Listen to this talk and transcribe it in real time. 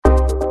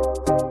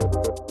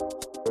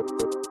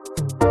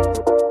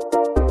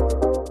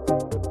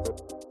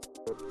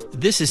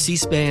This is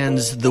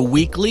C-SPAN's The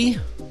Weekly.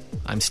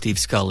 I'm Steve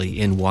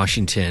Scully in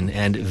Washington,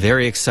 and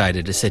very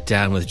excited to sit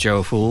down with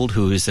Joe Fould,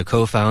 who is the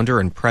co-founder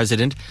and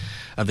president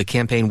of the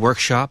Campaign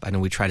Workshop. I know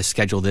we try to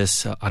schedule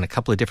this on a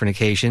couple of different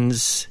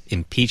occasions: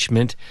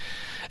 impeachment,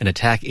 an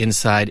attack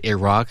inside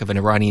Iraq of an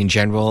Iranian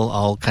general,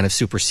 all kind of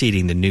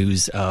superseding the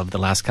news of the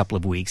last couple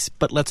of weeks.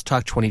 But let's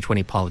talk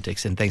 2020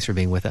 politics, and thanks for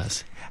being with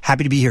us.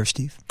 Happy to be here,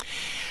 Steve.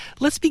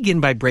 Let's begin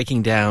by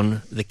breaking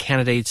down the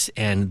candidates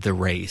and the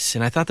race.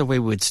 And I thought the way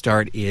we would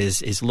start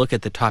is look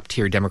at the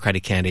top-tier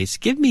Democratic candidates.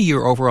 Give me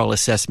your overall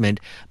assessment,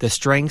 the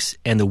strengths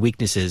and the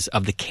weaknesses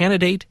of the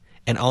candidate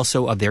and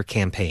also of their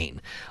campaign.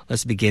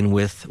 Let's begin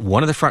with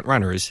one of the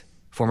front-runners,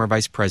 former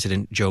Vice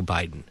President Joe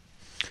Biden.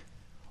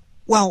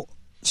 Well,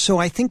 so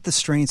I think the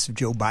strengths of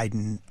Joe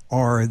Biden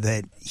are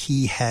that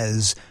he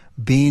has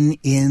been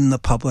in the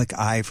public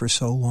eye for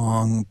so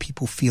long.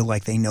 People feel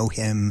like they know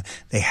him.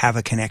 They have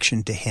a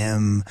connection to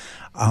him.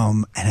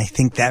 And I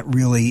think that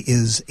really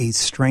is a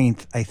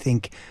strength. I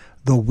think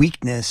the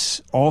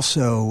weakness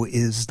also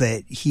is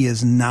that he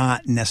is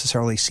not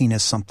necessarily seen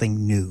as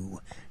something new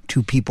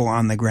to people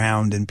on the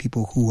ground and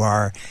people who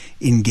are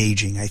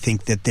engaging. I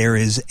think that there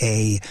is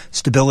a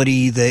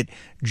stability that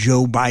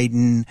Joe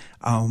Biden,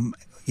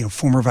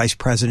 former vice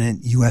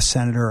president, U.S.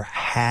 senator,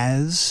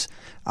 has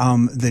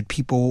that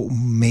people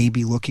may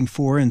be looking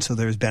for, and so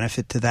there's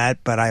benefit to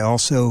that. But I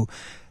also,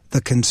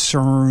 the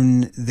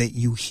concern that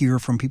you hear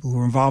from people who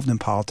are involved in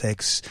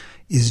politics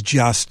is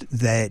just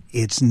that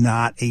it's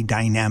not a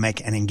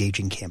dynamic and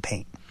engaging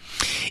campaign.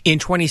 In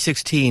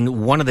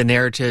 2016, one of the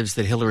narratives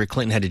that Hillary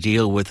Clinton had to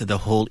deal with, the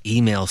whole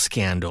email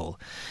scandal.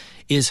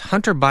 Is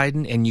Hunter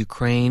Biden and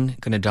Ukraine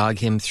going to dog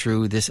him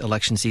through this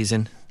election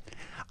season?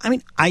 I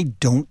mean, I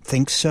don't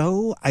think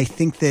so. I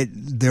think that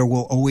there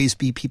will always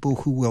be people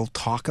who will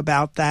talk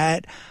about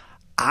that.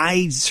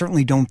 I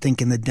certainly don't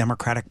think in the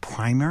Democratic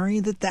primary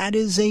that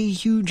is a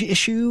huge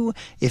issue.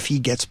 If he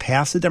gets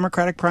past the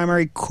Democratic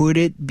primary, could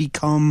it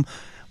become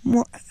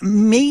more?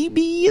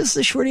 Maybe is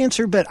the short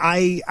answer. But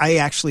I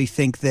actually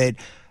think that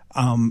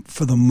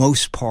for the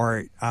most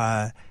part,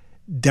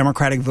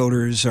 Democratic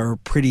voters are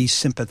pretty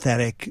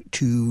sympathetic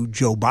to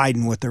Joe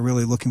Biden. What they're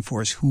really looking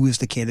for is who is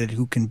the candidate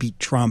who can beat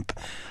Trump.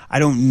 I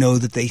don't know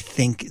that they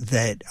think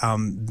that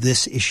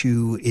this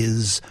issue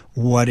is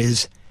what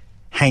is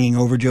hanging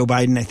over Joe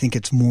Biden. I think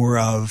it's more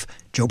of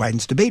Joe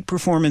Biden's debate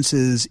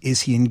performances.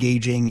 Is he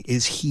engaging?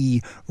 Is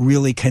he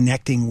really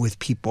connecting with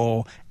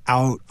people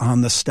out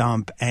on the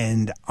stump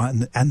and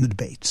the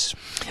debates?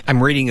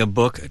 I'm reading a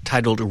book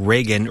titled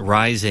Reagan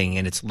Rising,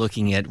 and it's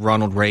looking at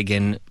Ronald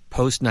Reagan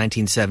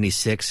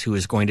post-1976, who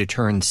is going to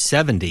turn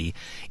 70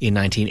 in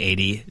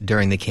 1980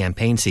 during the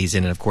campaign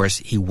season. And, of course,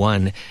 he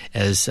won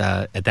as,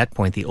 at that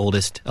point, the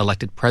oldest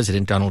elected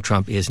president. Donald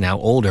Trump is now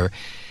older.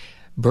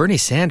 Bernie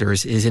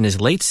Sanders is in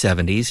his late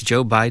 70s,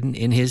 Joe Biden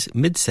in his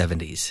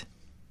mid-70s.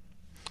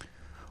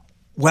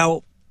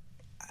 Well,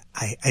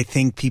 I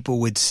think people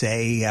would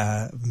say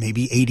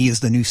maybe 80 is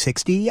the new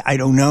 60. I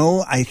don't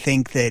know. I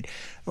think that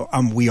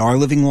we are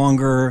living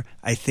longer.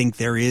 I think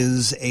there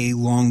is a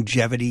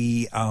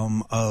longevity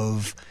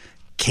of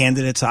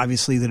candidates,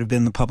 obviously, that have been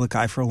in the public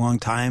eye for a long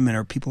time,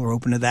 and people are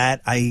open to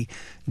that. I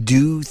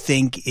do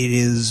think it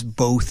is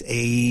both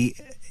a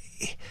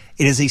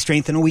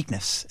strength and a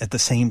weakness at the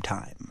same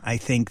time. I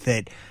think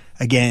that,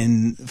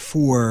 again,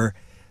 for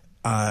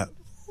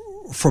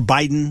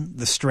Biden,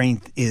 the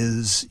strength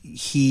is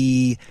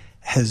he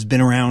has been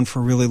around for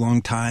a really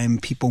long time.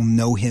 People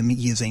know him.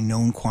 He is a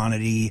known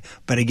quantity.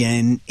 But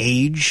again,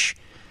 age,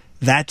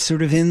 that's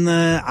sort of in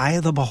the eye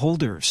of the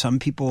beholder. Some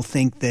people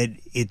think that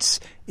it's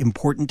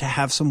important to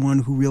have someone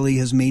who really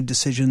has made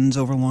decisions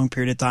over a long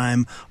period of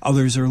time.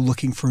 Others are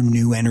looking for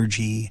new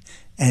energy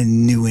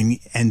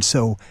and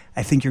so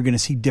I think you're going to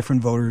see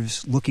different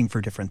voters looking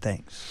for different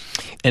things.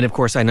 And, of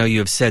course, I know you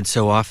have said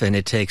so often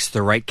it takes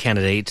the right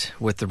candidate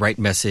with the right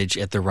message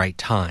at the right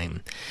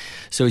time.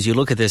 So as you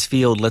look at this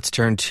field, let's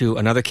turn to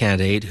another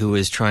candidate who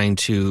is trying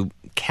to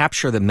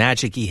capture the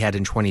magic he had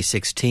in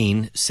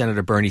 2016,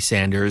 Senator Bernie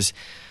Sanders.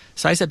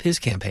 Size up his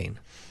campaign.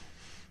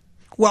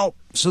 Well,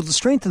 so the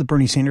strength of the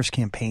Bernie Sanders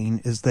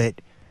campaign is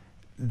that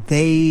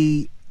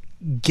they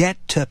get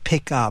to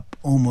pick up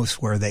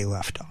almost where they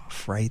left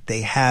off, right?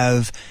 They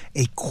have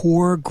a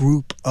core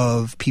group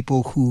of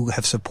people who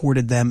have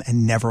supported them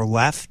and never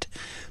left.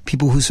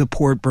 People who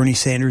support Bernie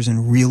Sanders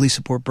and really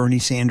support Bernie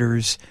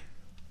Sanders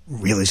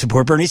really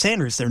support Bernie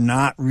Sanders. They're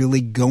not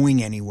really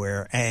going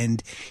anywhere.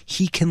 And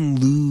he can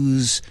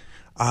lose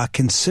a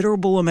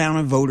considerable amount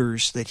of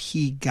voters that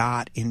he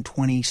got in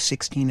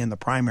 2016 in the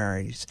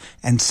primaries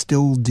and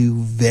still do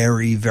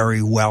very,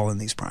 very well in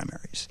these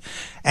primaries.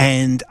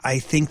 And I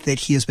think that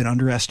he has been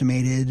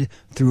underestimated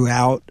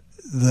throughout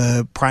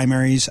the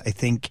primaries. I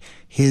think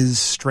his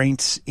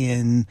strengths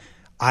in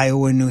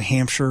Iowa and New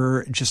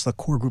Hampshire, just the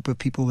core group of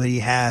people that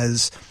he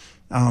has,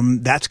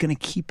 that's going to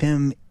keep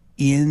him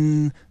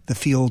in the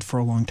field for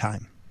a long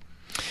time.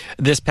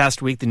 This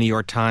past week, the New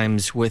York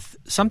Times, with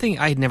something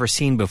I had never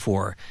seen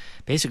before,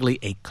 basically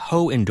a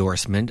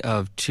co-endorsement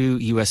of two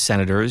U.S.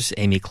 Senators,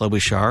 Amy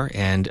Klobuchar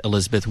and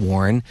Elizabeth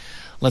Warren.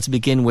 Let's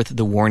begin with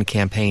the Warren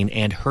campaign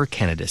and her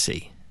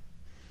candidacy.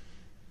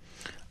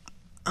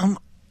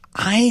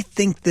 I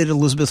think that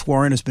Elizabeth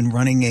Warren has been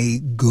running a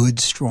good,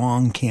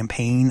 strong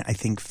campaign. I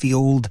think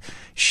Field,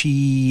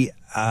 she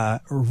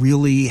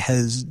really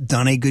has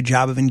done a good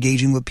job of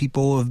engaging with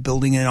people, of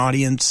building an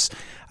audience.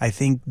 I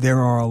think there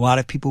are a lot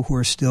of people who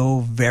are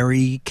still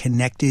very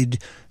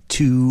connected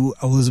to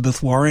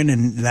Elizabeth Warren,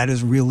 and that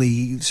has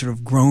really sort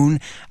of grown.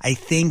 I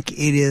think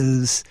it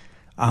is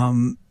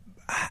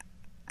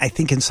I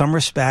think in some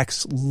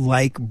respects,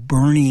 like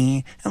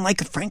Bernie, and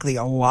like, frankly,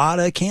 a lot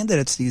of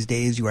candidates these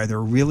days, you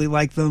either really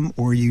like them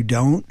or you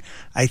don't.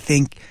 I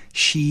think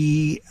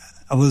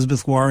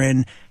Elizabeth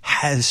Warren,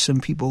 has some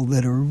people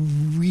that are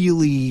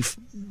really,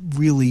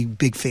 really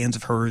big fans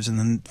of hers. And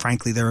then,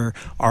 frankly, there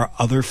are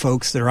other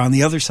folks that are on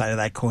the other side of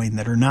that coin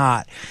that are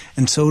not.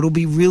 And so it'll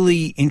be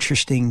really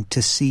interesting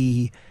to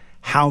see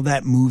how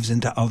that moves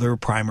into other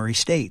primary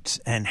states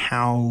and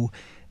how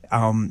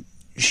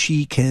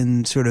she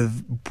can sort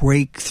of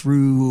break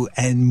through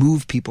and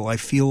move people. I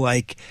feel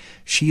like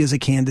she is a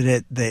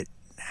candidate that,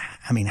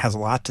 has a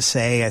lot to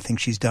say. I think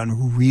she's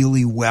done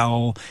really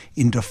well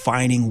in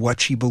defining what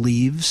she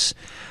believes.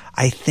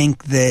 I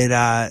think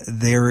that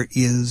there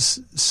is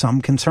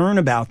some concern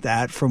about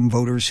that from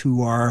voters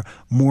who are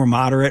more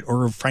moderate,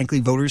 or frankly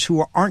voters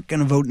who aren't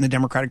going to vote in the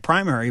Democratic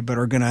primary but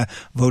are going to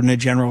vote in a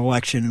general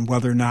election,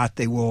 whether or not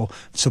they will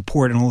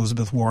support an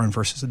Elizabeth Warren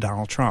versus a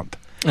Donald Trump.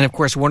 And, of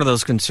course, one of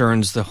those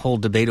concerns, the whole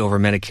debate over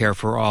Medicare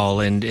for All,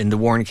 and the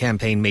Warren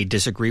campaign may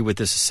disagree with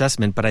this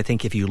assessment, but I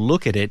think if you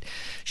look at it,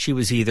 she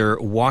was either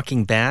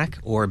walking back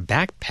or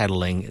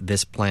backpedaling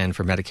this plan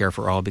for Medicare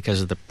for All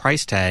because of the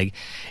price tag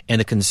and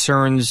the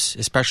concerns,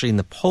 especially in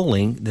the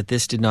polling, that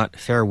this did not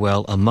fare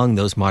well among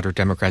those moderate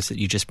Democrats that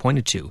you just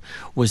pointed to.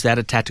 Was that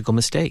a tactical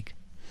mistake?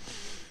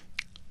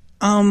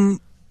 I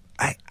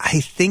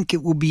think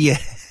it will be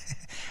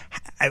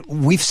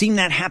we've seen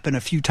that happen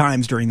a few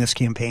times during this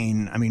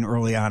campaign.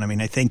 Early on.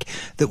 I think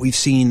that we've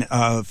seen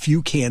a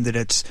few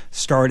candidates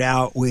start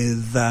out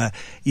with,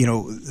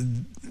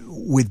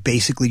 with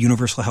basically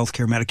universal health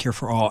care, Medicare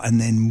for all,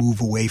 and then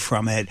move away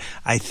from it.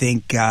 I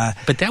think.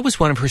 But that was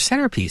one of her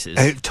centerpieces.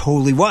 It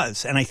totally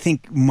was. And I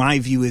think my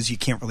view is you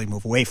can't really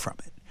move away from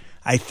it.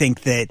 I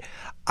think that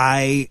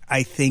I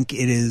think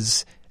it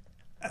is.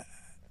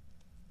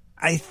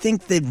 I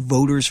think that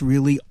voters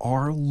really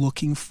are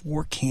looking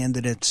for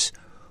candidates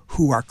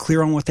who are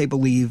clear on what they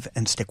believe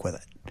and stick with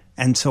it.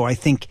 And so I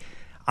think,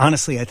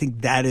 honestly,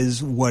 that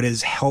is what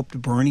has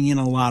helped Bernie in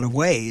a lot of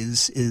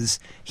ways, is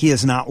he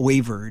has not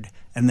wavered,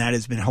 and that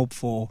has been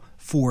helpful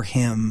for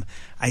him.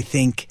 I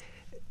think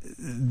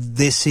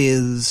this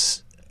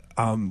is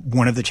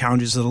one of the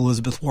challenges that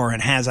Elizabeth Warren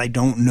has. I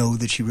don't know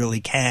that she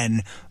really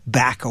can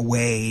back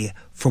away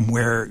from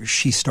where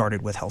she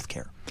started with health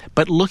care.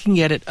 But looking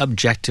at it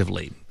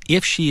objectively,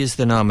 if she is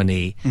the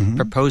nominee,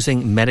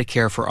 proposing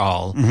Medicare for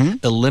all,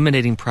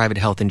 eliminating private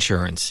health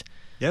insurance,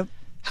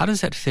 how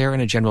does that fare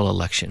in a general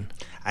election?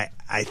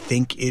 I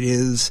think it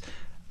is.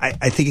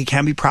 I think it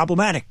can be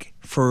problematic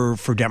for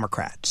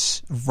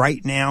Democrats.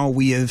 Right now,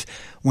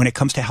 when it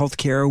comes to health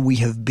care, we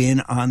have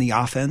been on the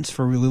offense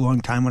for a really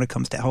long time when it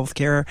comes to health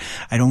care.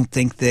 I don't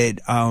think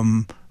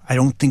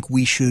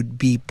we should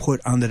be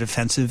put on the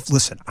defensive.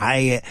 Listen,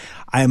 I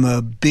am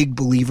a big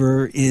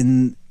believer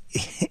in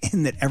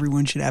that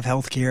everyone should have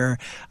health care.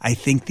 I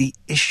think the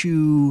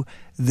issue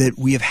that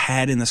we have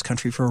had in this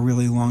country for a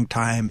really long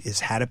time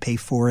is how to pay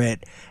for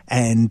it,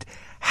 and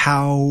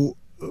how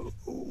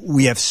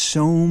we have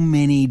so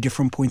many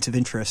different points of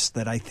interest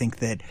that I think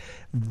that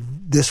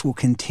this will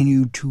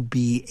continue to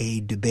be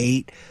a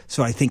debate.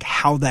 So I think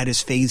how that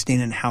is phased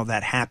in and how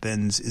that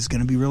happens is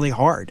going to be really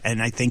hard.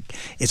 And I think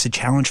it's a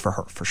challenge for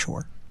her, for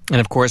sure. And,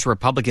 of course,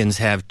 Republicans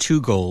have two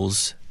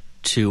goals: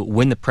 to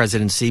win the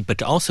presidency,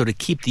 but also to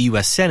keep the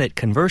U.S. Senate.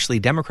 Conversely,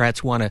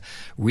 Democrats want to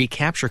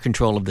recapture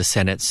control of the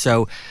Senate.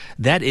 So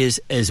that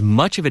is as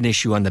much of an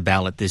issue on the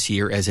ballot this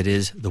year as it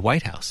is the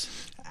White House.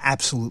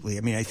 Absolutely.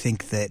 I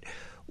think that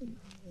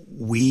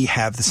we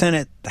have the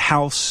Senate, the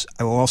House.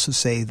 I will also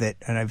say that,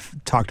 and I've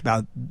talked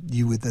about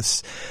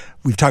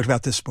we've talked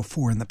about this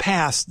before in the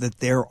past, that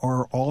there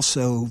are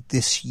also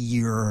this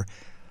year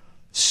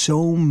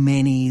so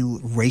many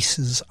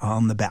races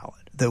on the ballot.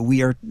 There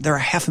are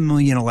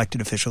 500,000 elected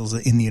officials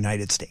in the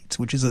United States,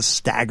 which is a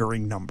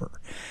staggering number.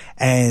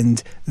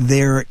 And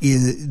there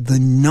is the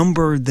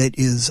number that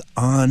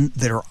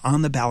are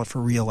on the ballot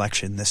for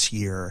re-election this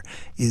year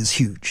is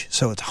huge.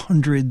 So it's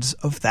hundreds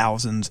of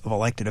thousands of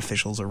elected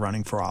officials are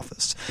running for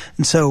office.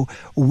 And so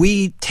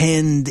we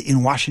tend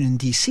in Washington,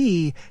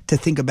 D.C. to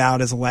think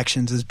about as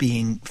elections as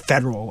being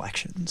federal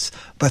elections.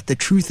 But the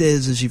truth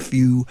is if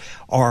you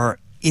are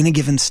in a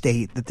given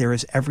state, that there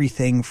is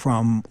everything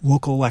from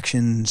local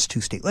elections to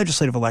state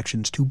legislative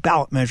elections to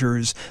ballot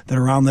measures that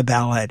are on the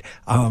ballot.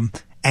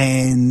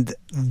 And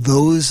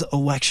those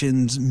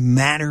elections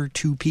matter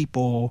to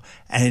people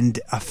and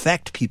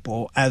affect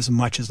people as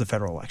much as the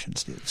federal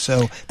elections do.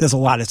 So there's a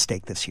lot at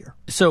stake this year.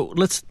 So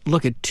let's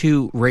look at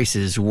two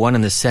races, one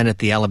in the Senate,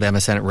 the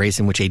Alabama Senate race,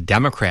 in which a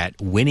Democrat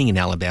winning in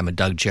Alabama,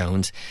 Doug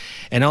Jones,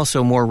 and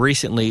also more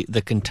recently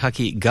the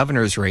Kentucky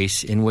governor's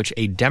race in which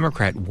a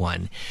Democrat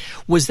won.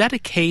 Was that a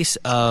case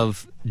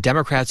of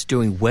Democrats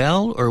doing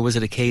well, or was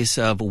it a case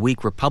of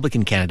weak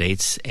Republican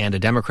candidates and a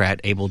Democrat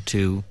able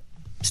to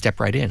step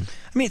right in?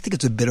 I mean, I think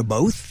it's a bit of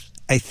both.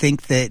 I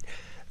think that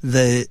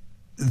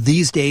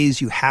these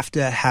days you have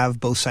to have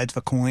both sides of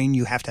a coin.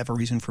 You have to have a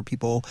reason for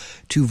people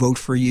to vote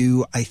for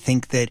you. I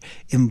think that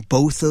in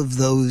both of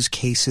those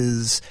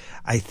cases,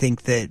 I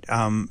think that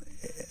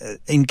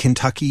in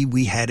Kentucky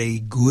we had a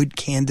good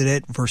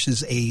candidate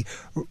versus a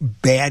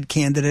bad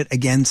candidate.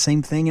 Again,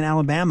 same thing in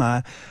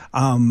Alabama.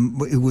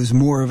 It was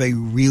more of a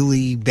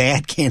really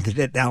bad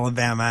candidate in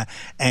Alabama,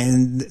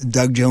 and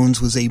Doug Jones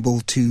was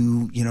able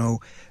to,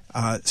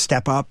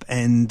 step up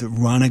and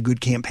run a good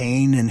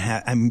campaign.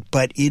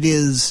 But it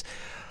is,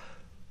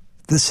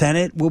 the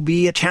Senate will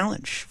be a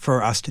challenge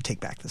for us to take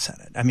back the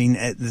Senate. I mean,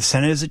 the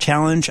Senate is a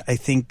challenge. I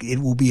think it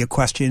will be a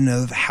question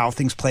of how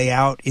things play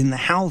out in the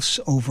House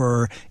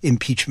over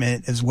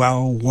impeachment as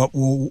well.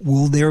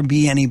 Will there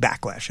be any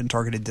backlash in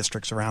targeted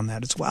districts around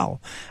that as well?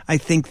 I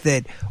think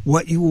that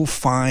what you will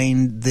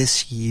find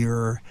this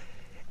year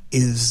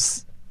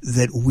is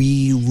that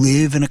we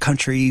live in a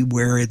country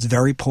where it's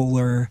very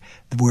polar,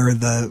 where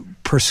the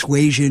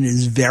persuasion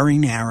is very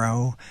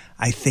narrow.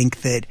 I think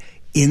that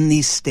in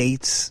these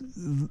states,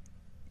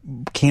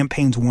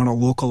 campaigns want to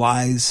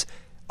localize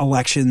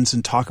elections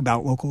and talk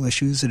about local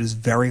issues. It is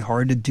very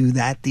hard to do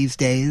that these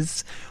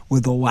days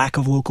with the lack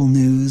of local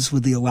news,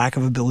 with the lack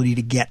of ability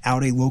to get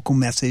out a local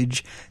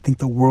message. I think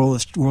the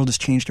world has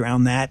changed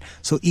around that.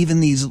 So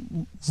even these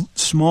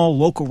small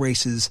local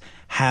races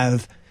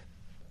have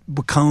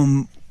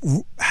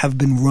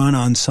been run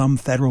on some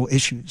federal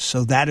issues.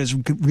 So that is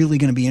really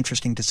going to be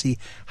interesting to see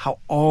how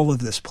all of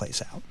this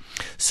plays out.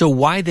 So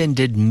why then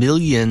did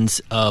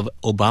millions of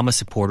Obama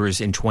supporters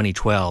in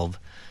 2012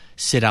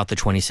 sit out the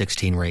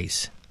 2016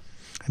 race?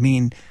 I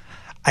mean,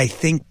 I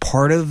think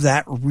part of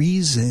that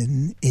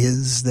reason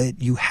is that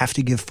you have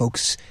to give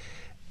folks –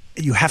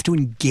 you have to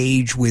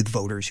engage with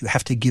voters. You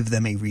have to give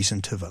them a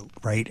reason to vote,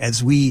 right?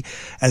 As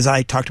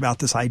I talked about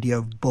this idea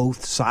of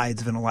both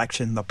sides of an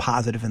election, the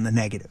positive and the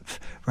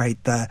negative,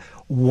 right? The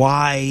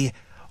why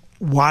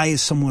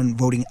is someone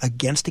voting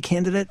against a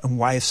candidate and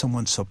why is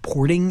someone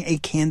supporting a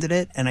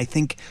candidate? And I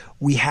think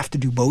we have to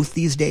do both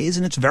these days,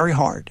 and it's very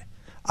hard.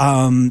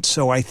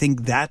 So I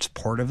think that's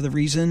part of the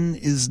reason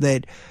is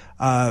that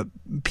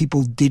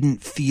people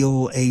didn't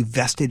feel a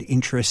vested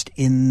interest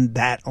in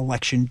that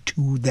election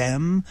to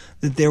them,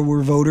 that there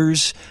were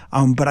voters.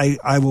 But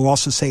I will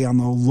also say on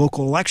the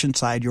local election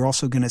side, you're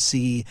also going to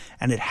see,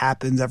 and it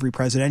happens every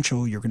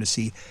presidential, you're going to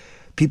see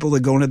people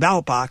that go in a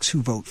ballot box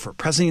who vote for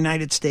President of the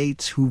United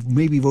States, who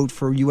maybe vote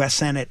for U.S.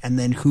 Senate, and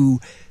then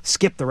who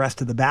skip the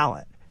rest of the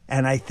ballot.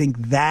 And I think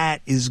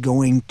that is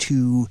going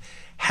to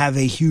have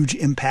a huge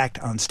impact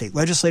on state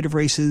legislative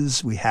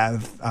races. We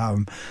have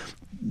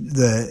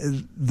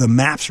the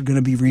maps are going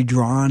to be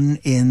redrawn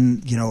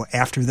in,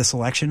 after this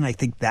election. I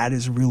think that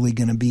is really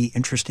going to be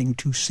interesting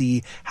to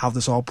see how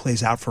this all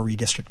plays out for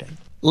redistricting.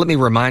 Let me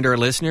remind our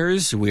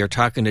listeners, we are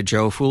talking to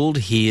Joe Fould.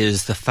 He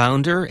is the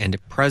founder and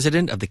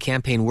president of the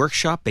Campaign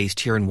Workshop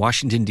based here in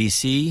Washington,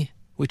 D.C.,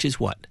 which is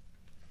what?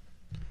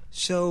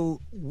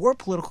 So we're a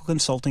political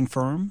consulting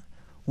firm.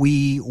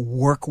 We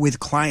work with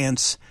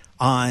clients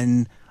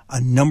on a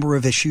number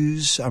of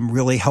issues. I'm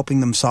really helping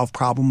them solve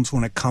problems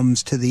when it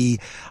comes to the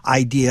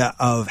idea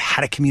of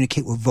how to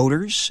communicate with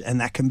voters,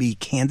 and that can be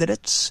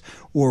candidates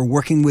or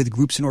working with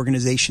groups and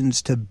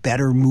organizations to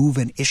better move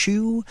an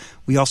issue.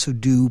 We also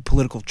do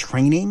political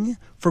training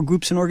for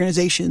groups and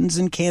organizations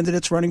and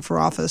candidates running for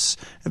office.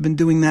 I've been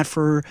doing that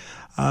for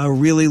a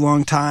really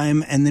long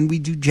time. And then we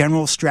do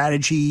general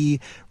strategy,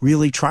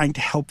 really trying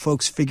to help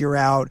folks figure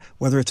out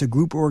whether it's a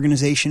group or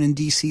organization in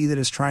D.C. that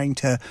is trying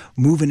to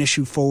move an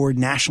issue forward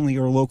nationally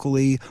or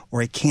locally,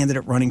 or a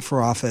candidate running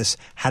for office,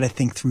 how to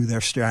think through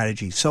their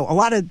strategy. So a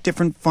lot of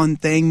different fun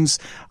things.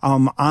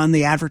 On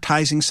the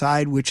advertising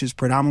side, which is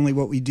predominantly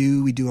what we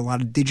do a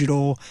lot of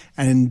digital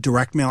and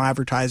direct mail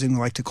advertising. We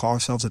like to call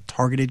ourselves a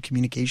targeted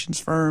communications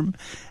firm.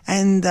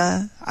 And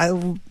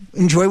I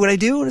enjoy what I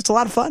do, and it's a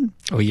lot of fun.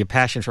 Oh, your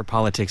passion for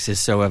politics is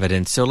so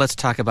evident. So let's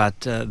talk about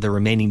the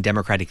remaining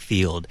Democratic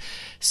field.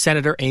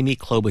 Senator Amy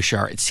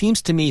Klobuchar, it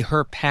seems to me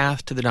her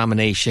path to the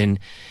nomination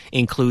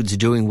includes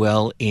doing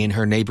well in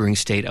her neighboring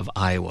state of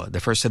Iowa. The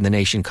first of the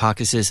nation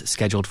caucuses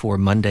scheduled for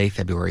Monday,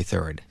 February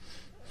 3rd.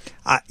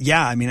 I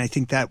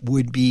think that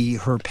would be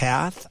her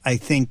path. I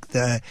think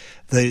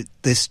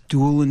this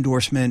dual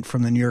endorsement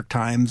from the New York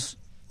Times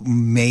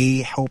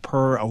may help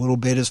her a little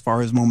bit as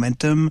far as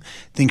momentum.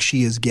 I think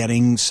she is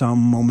getting some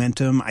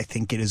momentum. I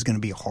think it is going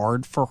to be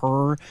hard for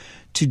her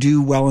to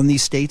do well in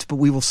these states, but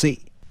we will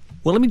see.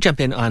 Well, let me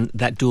jump in on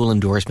that dual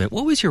endorsement.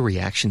 What was your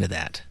reaction to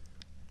that?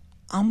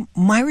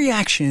 My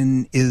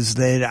reaction is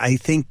that I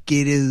think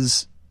it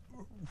is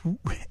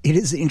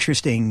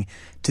interesting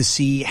to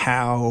see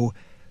how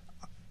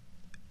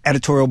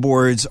editorial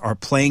boards are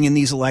playing in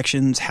these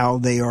elections, how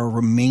they are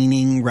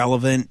remaining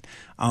relevant.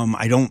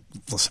 I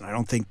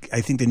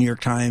think the New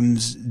York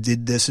Times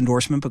did this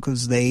endorsement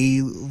because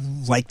they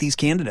like these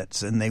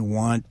candidates and they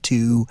want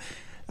to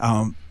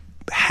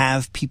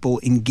have people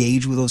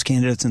engage with those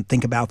candidates and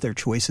think about their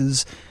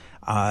choices.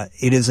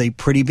 It is a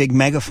pretty big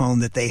megaphone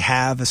that they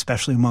have,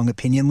 especially among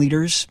opinion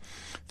leaders.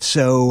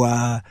 So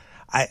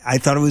I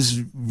thought it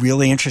was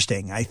really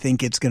interesting. I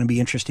think it's going to be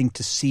interesting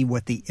to see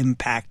what the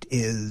impact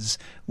is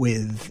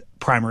with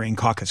primary and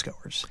caucus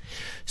goers.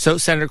 So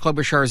Senator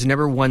Klobuchar's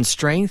number one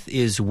strength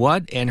is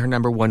what, and her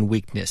number one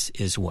weakness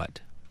is what?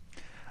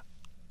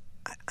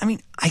 I mean,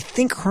 I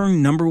think her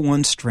number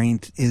one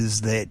strength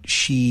is that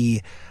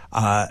she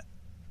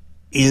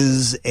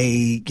is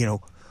a,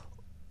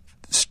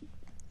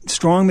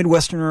 strong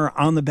Midwesterner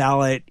on the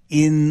ballot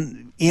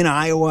in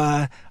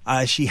Iowa.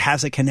 She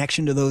has a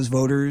connection to those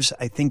voters.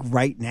 I think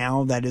right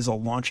now that is a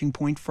launching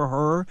point for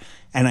her,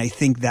 and I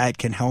think that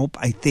can help.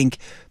 I think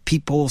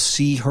people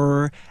see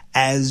her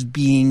as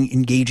being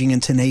engaging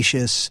and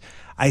tenacious.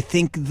 I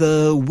think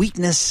the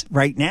weakness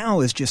right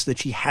now is just that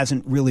she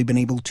hasn't really been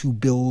able to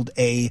build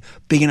a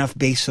big enough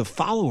base of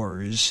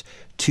followers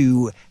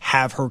to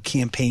have her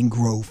campaign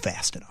grow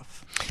fast enough.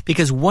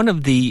 Because one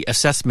of the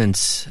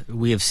assessments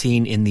we have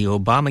seen in the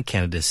Obama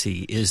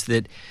candidacy is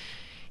that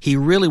he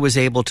really was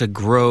able to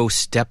grow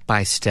step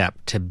by step,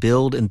 to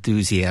build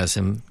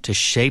enthusiasm, to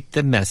shape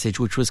the message,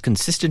 which was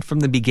consistent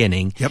from the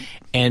beginning,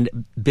 and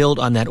build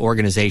on that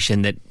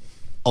organization that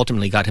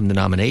ultimately got him the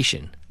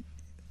nomination.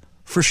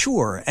 For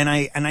sure. And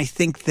I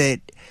think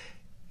that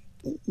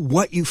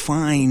what you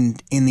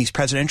find in these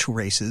presidential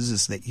races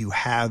is that you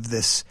have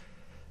this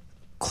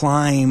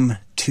climb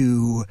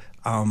to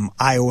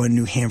Iowa,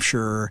 New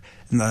Hampshire,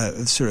 and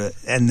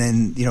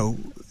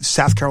then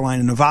South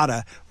Carolina,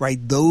 Nevada, right?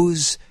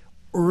 Those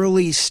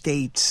early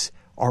states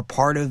are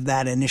part of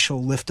that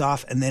initial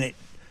liftoff, and then it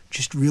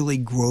just really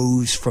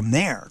grows from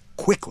there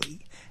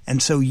quickly.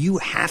 And so you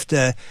have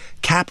to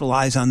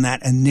capitalize on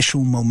that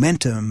initial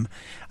momentum.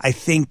 I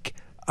think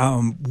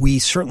we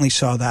certainly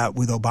saw that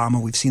with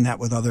Obama. We've seen that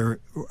with other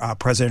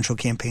presidential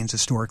campaigns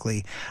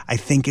historically. I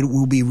think it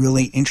will be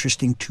really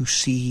interesting to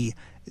see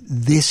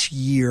this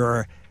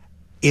year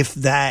if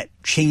that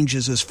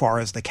changes as far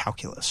as the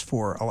calculus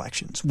for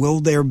elections.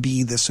 Will there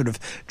be this sort of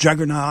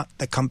juggernaut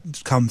that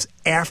comes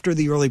after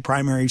the early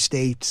primary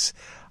states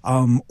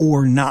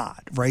or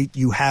not, right?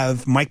 You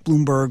have Mike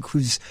Bloomberg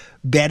who's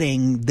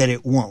betting that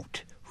it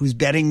won't, who's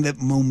betting that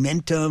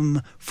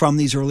momentum from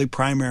these early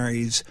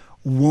primaries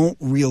won't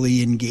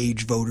really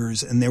engage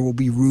voters, and there will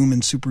be room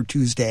in Super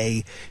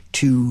Tuesday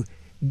to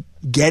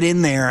get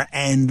in there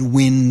and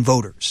win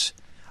voters.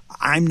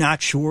 I'm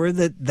not sure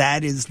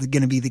that is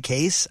going to be the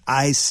case.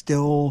 I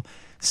still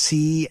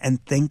see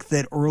and think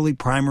that early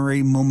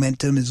primary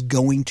momentum is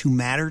going to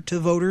matter to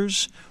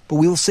voters, but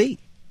we'll see.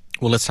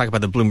 Well, let's talk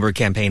about the Bloomberg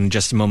campaign in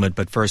just a moment,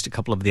 but first, a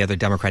couple of the other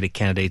Democratic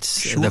candidates.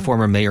 Sure. The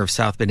former mayor of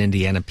South Bend,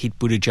 Indiana, Pete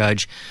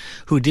Buttigieg,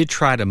 who did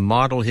try to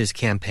model his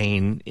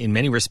campaign in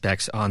many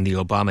respects on the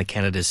Obama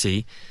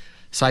candidacy.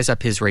 Size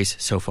up his race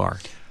so far.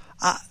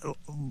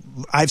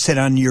 I've said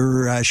on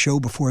your show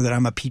before that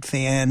I'm a Pete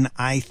fan.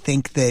 I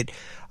think that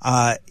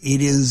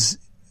it is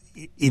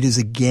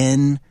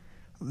again,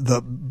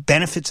 the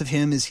benefits of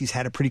him is he's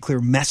had a pretty clear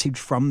message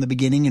from the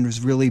beginning and was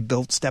really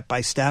built step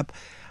by step.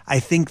 I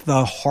think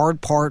the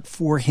hard part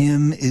for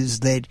him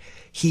is that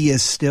he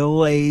is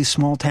still a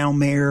small town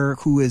mayor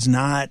who has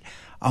not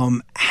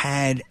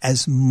had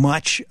as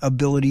much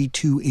ability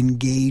to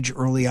engage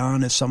early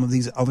on as some of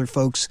these other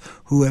folks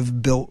who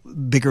have built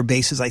bigger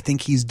bases. I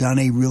think he's done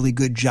a really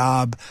good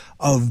job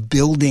of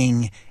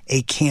building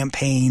a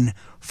campaign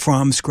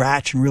from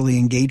scratch and really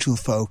engage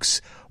with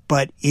folks.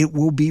 But it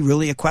will be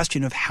really a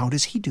question of how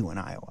does he do in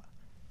Iowa,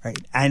 right?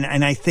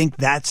 And I think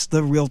that's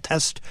the real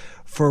test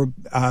for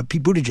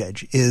Pete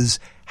Buttigieg is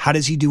how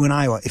does he do in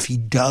Iowa? If he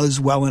does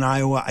well in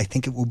Iowa, I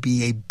think it will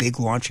be a big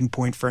launching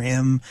point for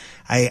him.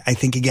 I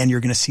think, again, you're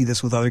going to see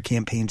this with other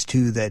campaigns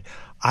too, that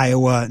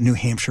Iowa, New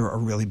Hampshire are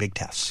really big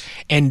tests.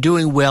 And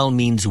doing well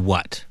means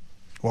what?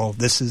 Well,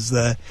 this is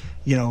the,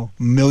 $1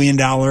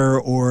 million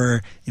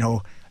or,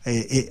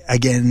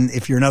 again,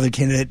 if you're another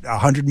candidate,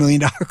 $100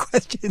 million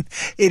question.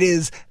 It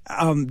is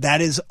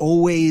that has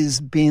always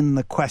been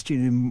the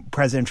question in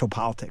presidential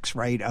politics,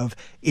 right? Of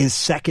is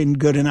second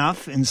good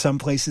enough? In some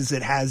places,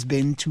 it has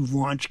been to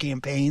launch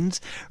campaigns,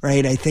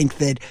 right? I think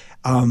that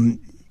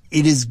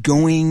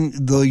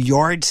the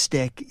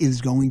yardstick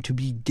is going to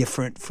be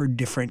different for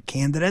different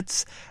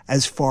candidates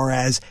as far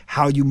as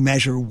how you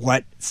measure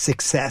what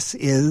success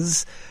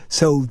is.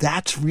 So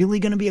that's really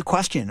going to be a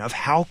question of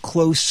how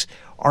close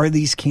are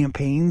these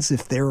campaigns.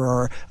 If there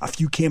are a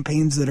few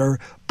campaigns that are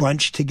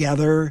bunched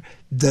together,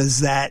 does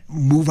that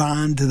move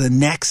on to the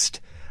next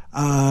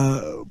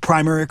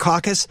primary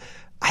caucus?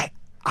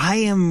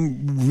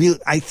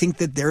 I think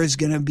that there is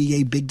going to be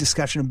a big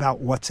discussion about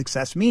what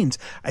success means.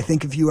 I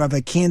think if you have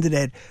a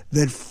candidate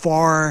that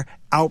far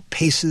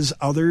outpaces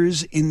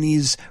others in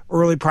these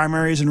early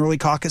primaries and early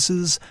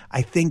caucuses,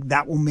 I think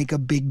that will make a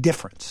big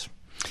difference.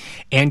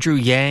 Andrew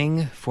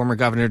Yang, former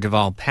Governor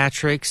Deval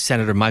Patrick,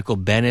 Senator Michael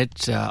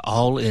Bennet,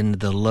 all in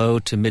the low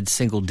to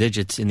mid-single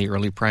digits in the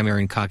early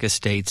primary and caucus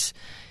states.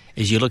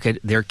 As you look at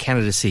their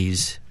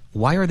candidacies,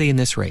 why are they in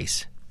this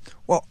race?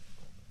 Well,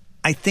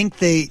 I think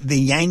the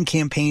Yang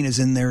campaign is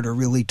in there to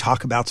really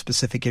talk about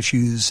specific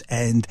issues,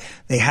 and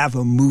they have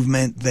a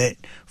movement that,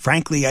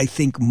 frankly, I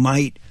think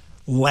might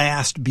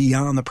last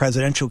beyond the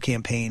presidential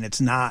campaign.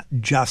 It's not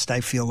just,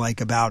 I feel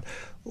like, about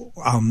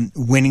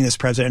winning this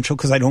presidential,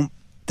 because I don't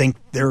think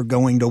they're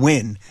going to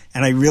win.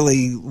 And I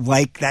really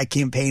like that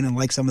campaign and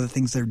like some of the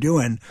things they're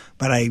doing,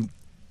 but I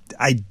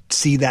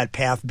see that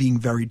path being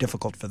very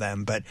difficult for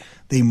them. But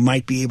they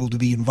might be able to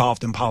be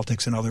involved in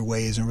politics in other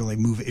ways and really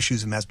move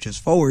issues and messages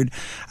forward.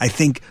 I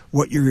think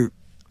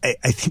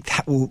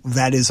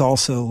that is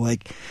also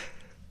like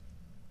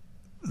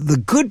the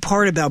good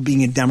part about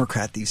being a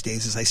Democrat these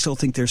days is I still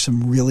think there's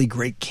some really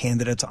great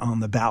candidates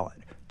on the ballot.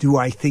 Do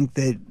I think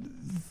that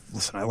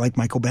listen, I like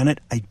Michael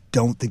Bennet. I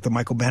don't think that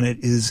Michael Bennet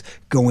is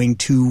going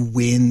to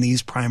win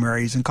these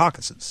primaries and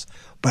caucuses.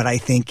 But I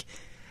think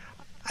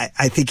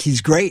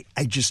he's great.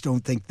 I just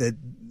don't think that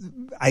 –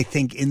 I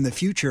think in the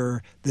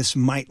future this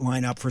might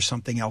line up for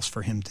something else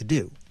for him to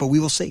do. But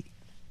we will see.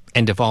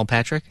 And Deval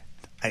Patrick?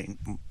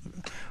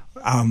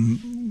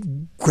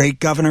 Great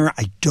governor.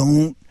 I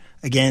don't,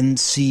 again,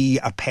 see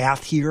a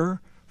path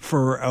here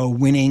for a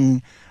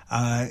winning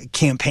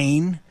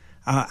campaign.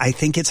 I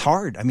think it's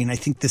hard. I mean, I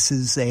think this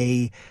is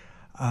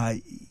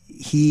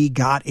he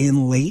got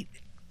in late.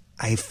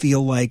 I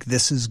feel like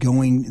this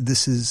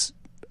is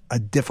a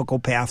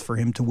difficult path for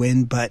him to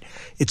win, but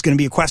it's going to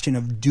be a question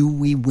of, do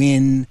we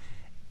win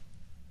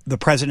the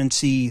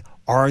presidency?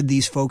 Are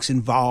these folks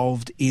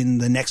involved in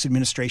the next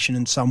administration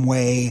in some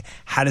way?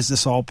 How does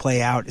this all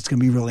play out? It's going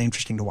to be really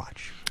interesting to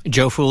watch.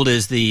 Joe Fould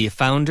is the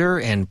founder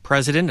and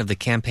president of the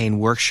Campaign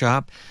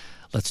Workshop.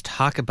 Let's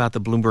talk about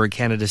the Bloomberg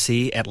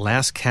candidacy. At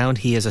last count,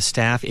 he has a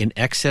staff in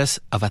excess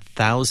of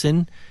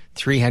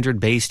 1,300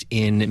 based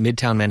in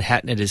Midtown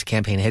Manhattan at his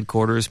campaign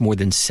headquarters, more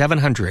than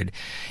 700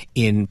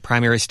 in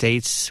primary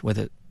states, with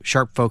a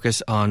sharp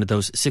focus on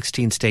those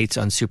 16 states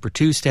on Super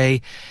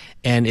Tuesday,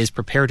 and is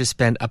prepared to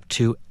spend up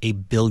to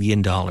 $1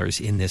 billion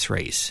in this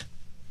race.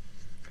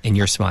 And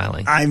you're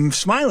smiling. I'm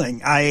smiling.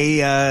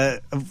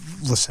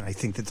 Listen, I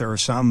think that there are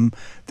some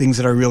things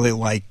that I really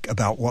like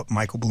about what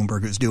Michael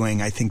Bloomberg is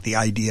doing. I think the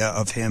idea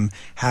of him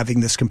having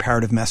this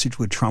comparative message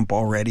with Trump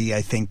already,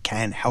 I think,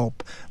 can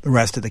help the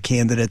rest of the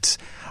candidates.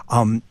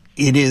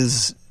 It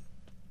is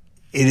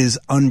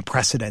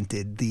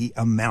unprecedented, the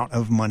amount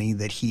of money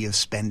that he is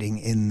spending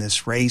in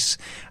this race.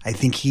 I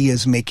think he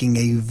is making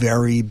a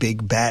very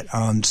big bet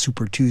on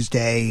Super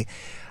Tuesday.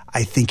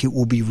 I think it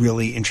will be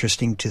really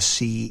interesting to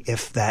see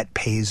if that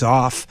pays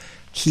off.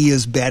 He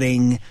is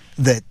betting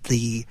that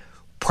the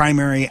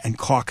primary and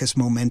caucus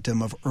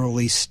momentum of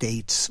early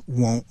states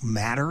won't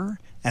matter,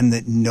 and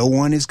that no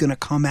one is going to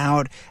come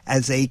out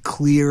as a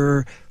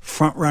clear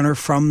frontrunner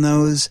from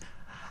those.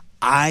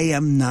 I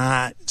am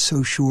not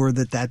so sure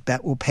that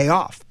bet will pay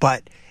off,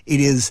 but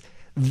it is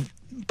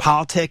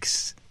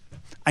politics.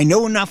 I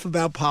know enough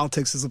about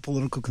politics as a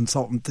political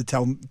consultant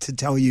to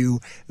tell you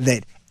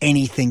that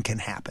anything can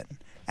happen.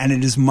 And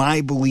it is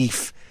my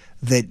belief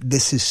that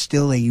this is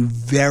still a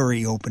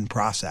very open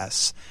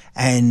process,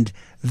 and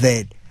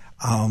that,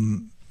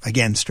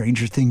 again,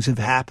 stranger things have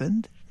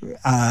happened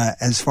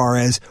as far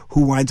as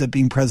who winds up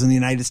being president of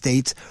the United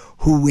States,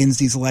 who wins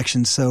these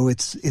elections. So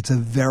it's a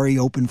very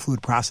open,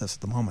 fluid process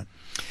at the moment.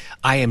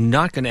 I am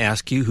not going to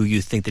ask you who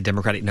you think the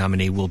Democratic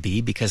nominee will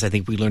be, because I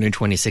think we learned in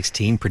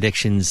 2016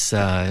 predictions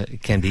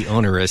can be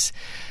onerous.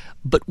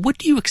 But what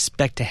do you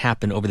expect to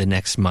happen over the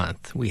next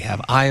month? We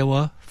have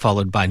Iowa,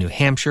 followed by New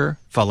Hampshire,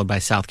 followed by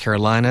South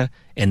Carolina,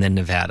 and then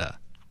Nevada.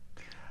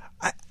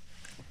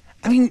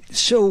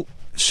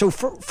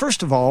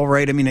 First of all,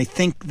 right, I mean, I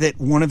think that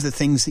one of the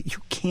things that you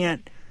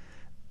can't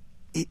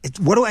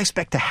what do I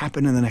expect to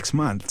happen in the next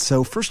month?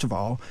 So first of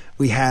all,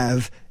 we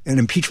have an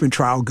impeachment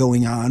trial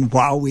going on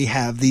while we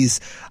have these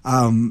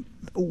elections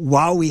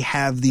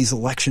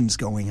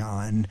going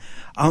on.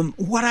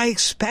 What I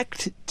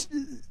expect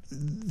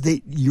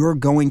that you're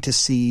going to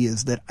see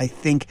is that I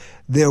think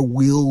there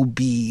will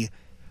be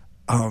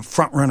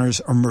front runners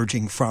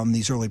emerging from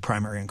these early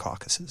primary and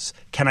caucuses.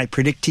 Can I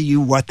predict to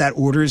you what that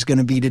order is going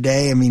to be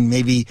today? I mean,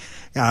 maybe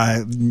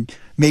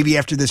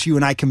after this, you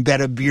and I can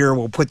bet a beer.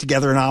 We'll put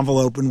together an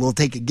envelope and we'll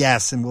take a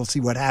guess and we'll see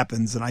what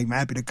happens. And I'm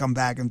happy to come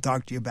back and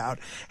talk to you about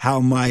how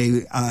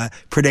my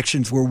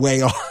predictions were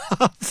way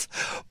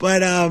off.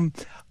 But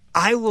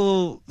I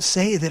will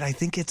say that I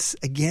think it's,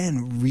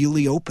 again,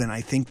 really open.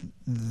 I think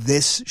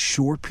this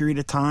short period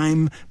of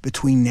time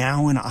between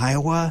now and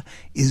Iowa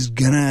is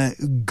going to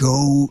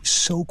go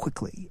so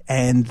quickly.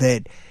 And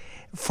that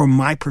from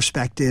my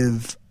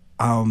perspective,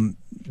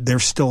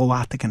 there's still a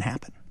lot that can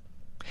happen.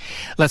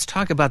 Let's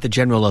talk about the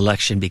general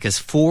election, because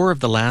 4 of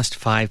the last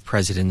 5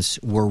 presidents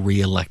were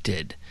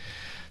reelected.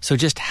 So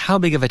just how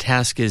big of a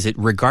task is it,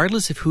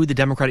 regardless of who the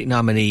Democratic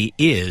nominee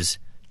is,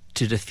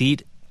 to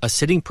defeat a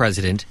sitting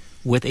president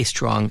with a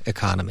strong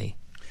economy?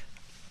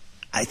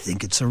 I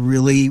think it's a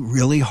really,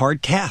 really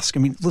hard task. I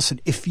mean, listen,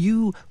 if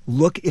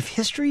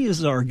history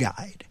is our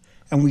guide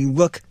and we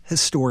look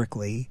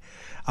historically,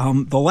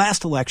 the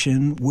last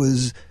election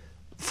was,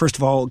 first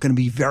of all, going to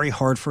be very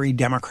hard for a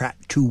Democrat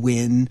to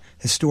win.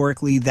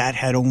 Historically, that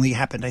had only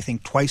happened, I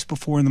think, twice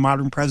before in the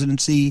modern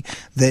presidency,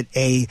 that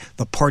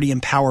the party in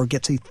power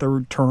gets a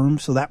third term.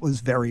 So that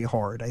was very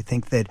hard. I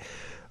think that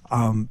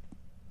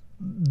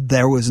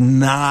there was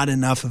not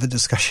enough of a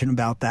discussion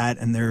about that,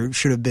 and there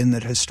should have been.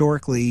 That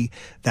historically,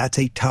 that's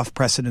a tough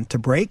precedent to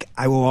break.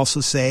 I will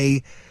also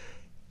say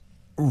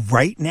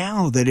right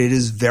now that it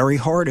is very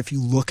hard. If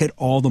you look at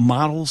all the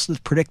models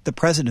that predict the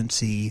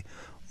presidency,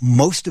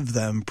 most of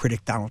them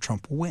predict Donald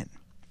Trump will win.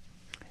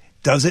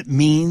 Does it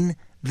mean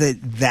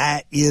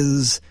that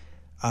is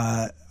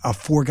a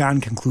foregone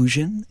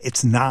conclusion?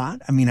 It's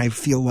not. I mean, I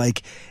feel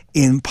like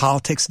in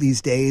politics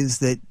these days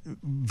that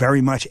very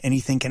much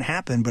anything can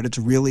happen, but it's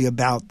really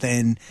about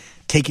then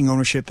taking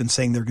ownership and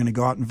saying they're going to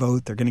go out and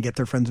vote, they're going to get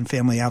their friends and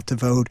family out to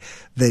vote,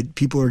 that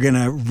people are going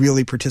to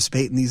really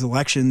participate in these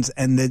elections,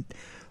 and that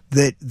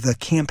the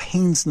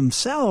campaigns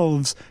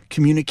themselves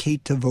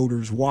communicate to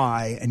voters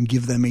why and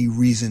give them a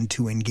reason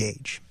to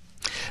engage.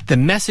 The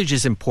message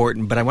is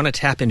important, but I want to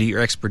tap into your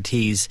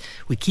expertise.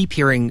 We keep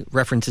hearing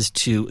references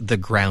to the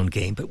ground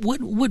game, but what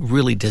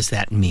really does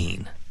that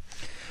mean?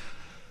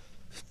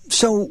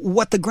 So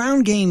what the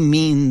ground game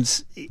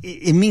means,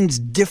 it means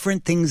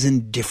different things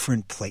in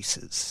different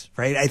places,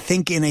 right? I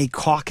think in a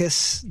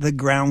caucus, the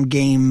ground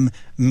game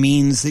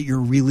means that you're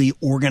really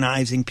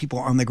organizing people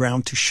on the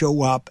ground to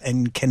show up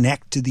and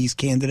connect to these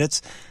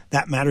candidates.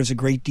 That matters a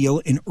great deal.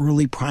 In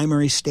early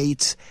primary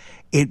states,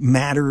 it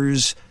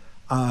matters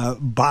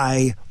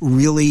by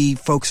really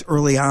folks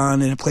early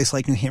on in a place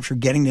like New Hampshire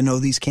getting to know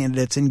these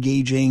candidates,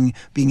 engaging,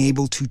 being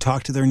able to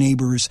talk to their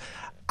neighbors.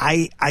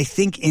 I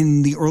think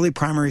in the early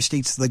primary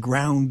states, the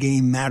ground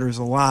game matters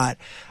a lot.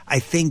 I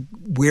think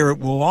where it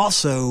will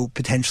also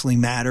potentially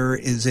matter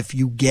is if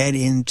you get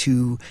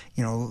into,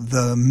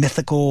 the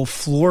mythical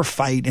floor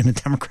fight in a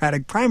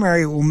Democratic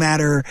primary. It will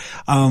matter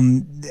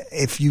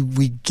if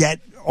we get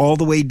all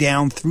the way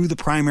down through the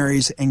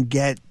primaries and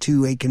get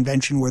to a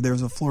convention where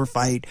there's a floor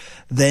fight,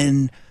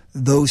 then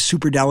those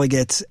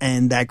superdelegates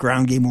and that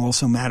ground game will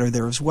also matter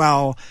there as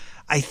well.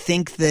 I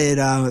think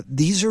that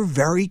these are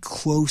very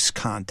close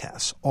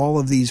contests. All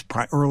of these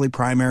early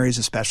primaries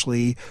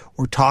especially,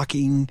 we're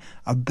talking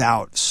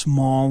about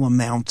small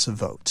amounts of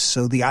votes.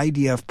 So the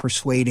idea of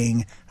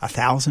persuading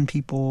 1,000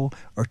 people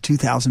or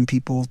 2,000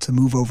 people to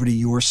move over to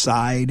your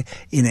side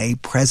in a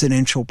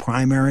presidential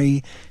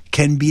primary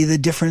can be the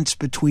difference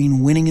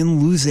between winning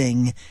and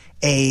losing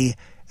a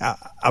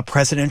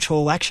presidential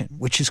election,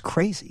 which is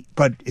crazy,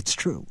 but it's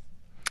true.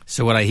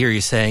 So what I hear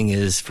you saying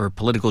is, for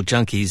political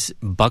junkies,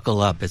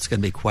 buckle up. It's going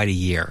to be quite a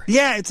year.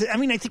 Yeah, I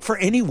think for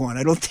anyone,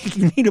 I don't think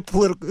you need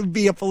to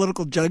be a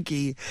political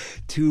junkie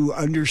to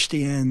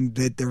understand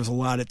that there's a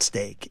lot at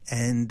stake.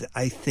 And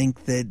I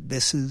think that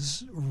this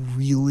is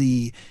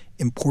really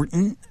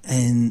important.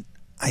 And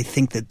I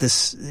think that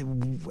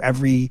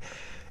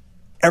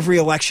every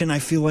election I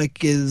feel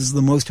like is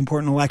the most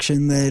important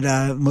election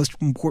most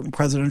important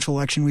presidential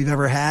election we've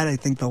ever had. I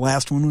think the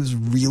last one was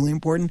really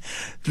important.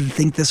 I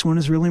think this one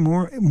is really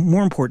more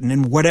important.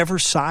 And whatever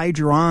side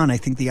you're on, I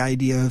think the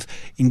idea of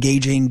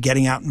engaging,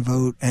 getting out and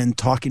vote, and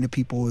talking to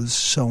people is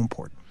so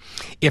important.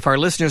 If our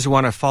listeners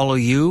want to follow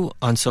you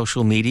on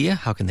social media,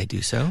 how can they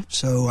do so?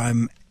 So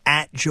I'm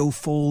at Joe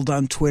Fold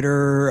on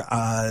Twitter.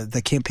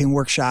 The Campaign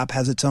Workshop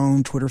has its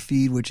own Twitter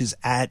feed, which is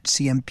at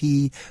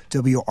CMPWRKSHP.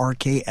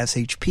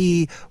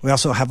 We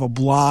also have a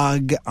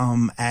blog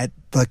at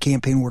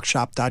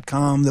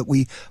thecampaignworkshop.com that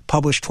we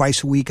publish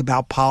twice a week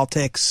about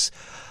politics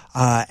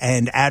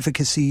and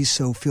advocacy.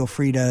 So feel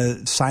free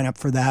to sign up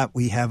for that.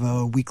 We have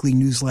a weekly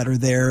newsletter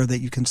there that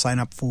you can sign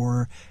up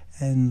for.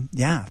 And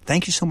yeah,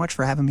 thank you so much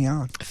for having me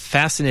on.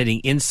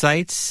 Fascinating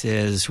insights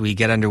as we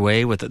get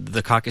underway with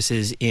the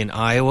caucuses in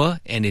Iowa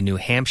and in New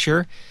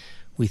Hampshire.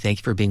 We thank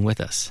you for being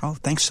with us. Oh,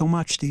 thanks so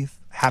much, Steve.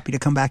 Happy to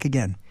come back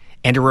again.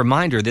 And a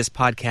reminder, this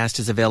podcast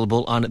is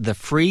available on the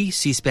free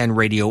C-SPAN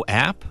radio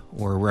app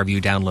or wherever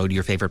you download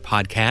your favorite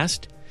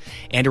podcast.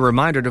 And a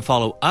reminder to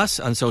follow us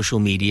on social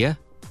media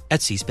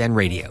at C-SPAN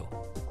Radio.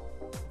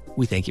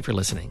 We thank you for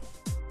listening.